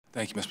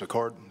Thank you, Mr.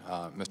 McCord.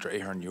 Mr.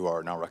 Ahern, you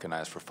are now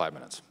recognized for 5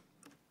 minutes.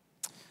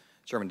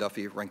 Chairman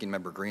Duffy, Ranking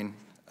Member Green,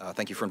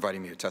 thank you for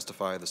inviting me to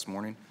testify this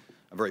morning.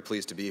 I'm very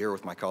pleased to be here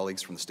with my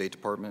colleagues from the State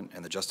Department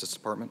and the Justice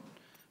Department.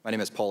 My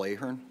name is Paul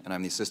Ahern, and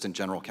I'm the Assistant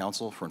General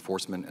Counsel for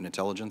Enforcement and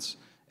Intelligence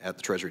at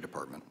the Treasury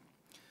Department.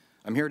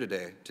 I'm here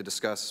today to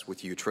discuss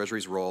with you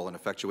Treasury's role in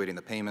effectuating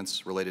the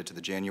payments related to the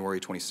January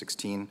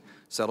 2016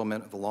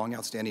 settlement of a long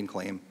outstanding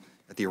claim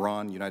at the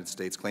Iran United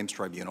States Claims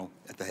Tribunal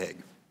at The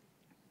Hague.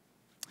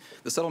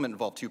 The settlement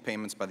involved two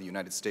payments by the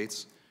United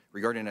States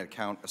regarding an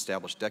account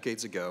established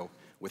decades ago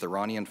with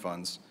Iranian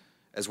funds,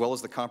 as well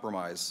as the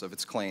compromise of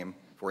its claim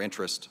for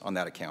interest on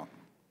that account.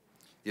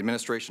 The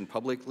administration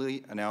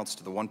publicly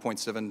announced the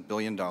 $1.7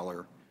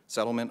 billion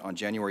settlement on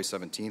January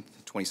 17,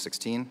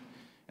 2016,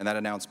 and that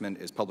announcement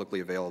is publicly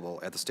available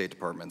at the State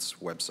Department's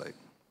website.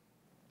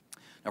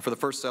 Now, for the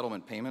first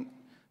settlement payment,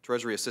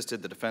 Treasury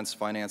assisted the Defense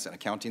Finance and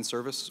Accounting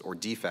Service, or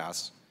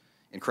DFAS,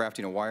 in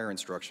crafting a wire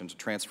instruction to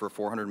transfer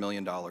 $400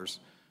 million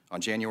on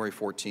January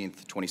 14,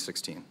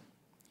 2016.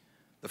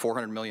 The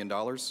 $400 million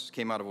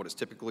came out of what is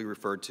typically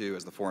referred to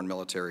as the Foreign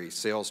Military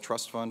Sales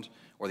Trust Fund,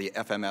 or the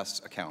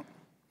FMS account.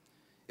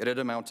 It had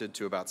amounted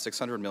to about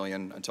 $600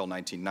 million until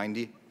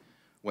 1990,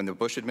 when the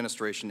Bush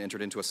administration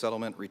entered into a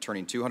settlement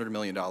returning $200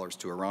 million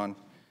to Iran,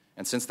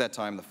 and since that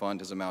time the fund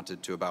has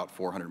amounted to about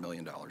 $400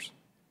 million.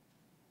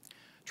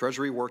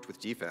 Treasury worked with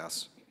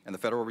DFAS and the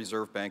Federal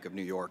Reserve Bank of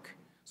New York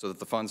so that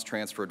the funds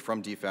transferred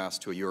from DFAS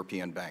to a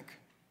European bank.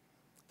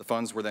 The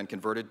funds were then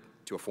converted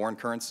to a foreign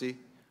currency,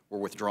 were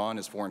withdrawn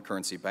as foreign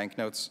currency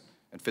banknotes,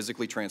 and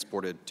physically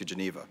transported to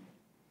Geneva.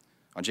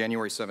 On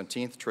January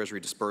 17th,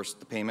 Treasury disbursed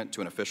the payment to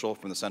an official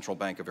from the Central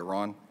Bank of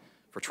Iran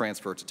for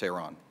transfer to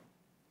Tehran.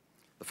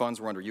 The funds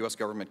were under U.S.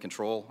 government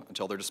control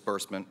until their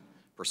disbursement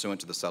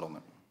pursuant to the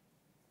settlement.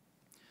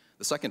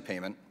 The second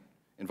payment,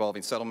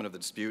 involving settlement of the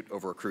dispute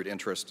over accrued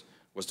interest,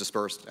 was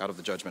disbursed out of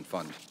the Judgment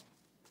Fund.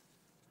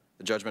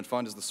 The Judgment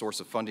Fund is the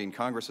source of funding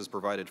Congress has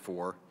provided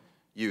for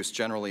use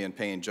generally in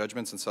paying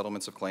judgments and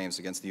settlements of claims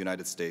against the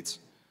United States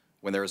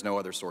when there is no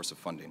other source of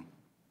funding.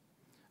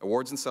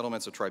 Awards and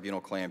settlements of tribunal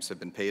claims have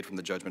been paid from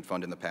the Judgment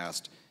Fund in the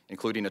past,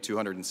 including a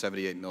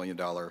 $278 million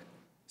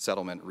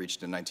settlement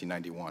reached in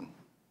 1991.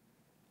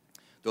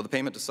 Though the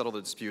payment to settle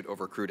the dispute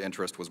over accrued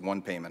interest was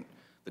one payment,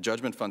 the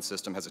Judgment Fund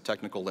system has a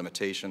technical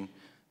limitation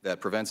that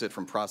prevents it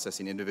from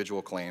processing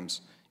individual claims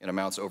in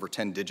amounts over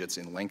 10 digits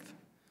in length.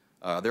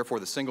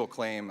 Therefore, the single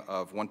claim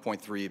of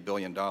 $1.3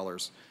 billion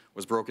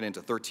was broken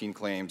into 13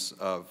 claims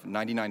of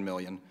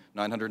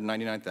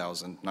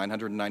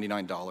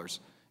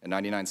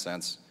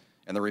 $99,999,999.99,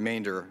 and the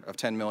remainder of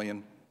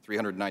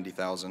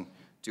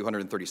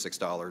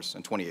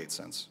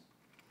 $10,390,236.28.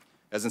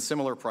 As in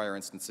similar prior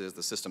instances,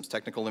 the system's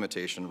technical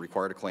limitation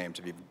required a claim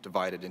to be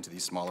divided into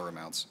these smaller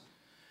amounts.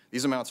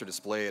 These amounts are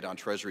displayed on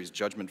Treasury's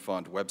Judgment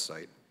Fund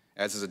website,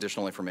 as is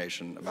additional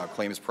information about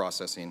claims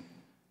processing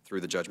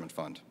through the Judgment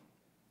Fund.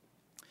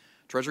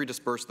 Treasury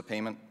disbursed the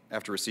payment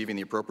after receiving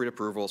the appropriate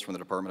approvals from the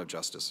Department of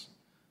Justice.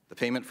 The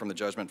payment from the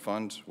Judgment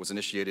Fund was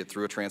initiated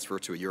through a transfer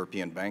to a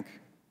European bank.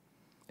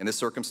 In this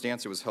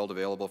circumstance, it was held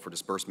available for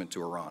disbursement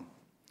to Iran.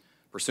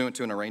 Pursuant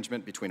to an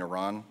arrangement between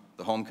Iran,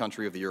 the home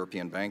country of the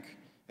European bank,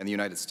 and the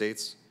United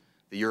States,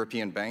 the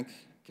European bank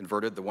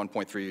converted the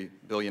 $1.3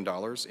 billion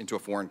into a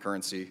foreign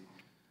currency,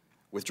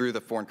 withdrew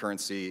the foreign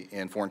currency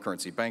in foreign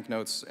currency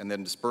banknotes, and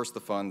then dispersed the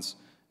funds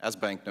as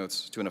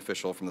banknotes to an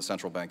official from the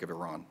Central Bank of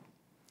Iran.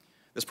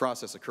 This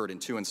process occurred in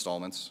two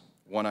installments,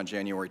 one on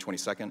January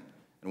 22nd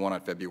and one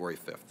on February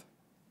 5th.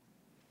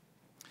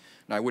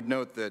 Now, I would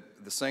note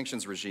that the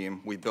sanctions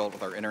regime we built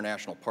with our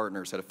international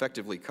partners had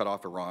effectively cut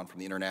off Iran from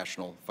the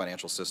international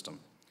financial system.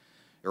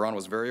 Iran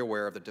was very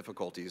aware of the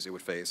difficulties it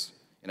would face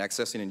in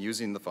accessing and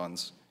using the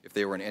funds if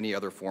they were in any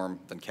other form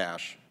than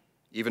cash,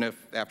 even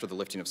if after the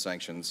lifting of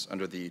sanctions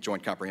under the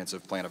Joint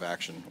Comprehensive Plan of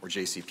Action, or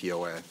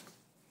JCPOA.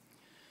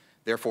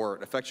 Therefore,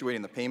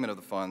 effectuating the payment of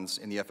the funds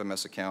in the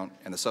FMS account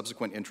and the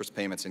subsequent interest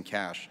payments in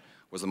cash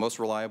was the most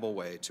reliable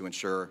way to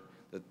ensure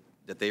that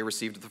they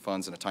received the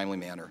funds in a timely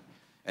manner,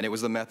 and it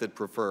was the method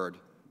preferred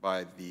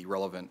by the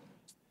relevant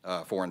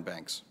foreign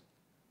banks.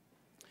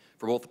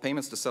 For both the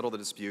payments to settle the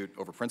dispute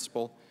over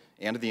principal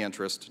and the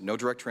interest, no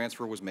direct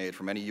transfer was made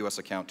from any U.S.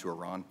 account to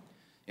Iran.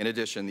 In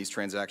addition, these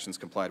transactions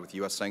complied with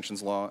U.S.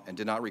 sanctions law and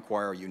did not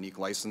require a unique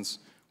license,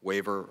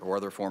 waiver, or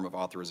other form of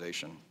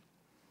authorization.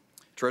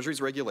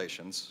 Treasury's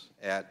regulations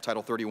at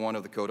Title 31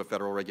 of the Code of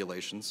Federal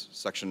Regulations,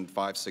 Section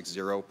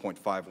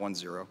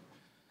 560.510,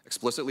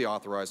 explicitly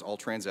authorize all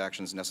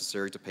transactions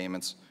necessary to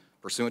payments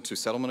pursuant to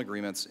settlement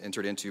agreements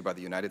entered into by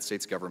the United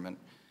States government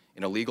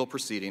in a legal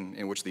proceeding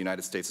in which the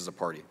United States is a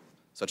party,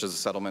 such as a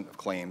settlement of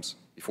claims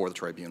before the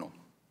tribunal.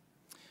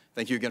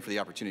 Thank you again for the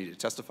opportunity to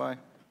testify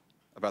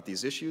about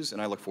these issues,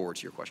 and I look forward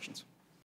to your questions.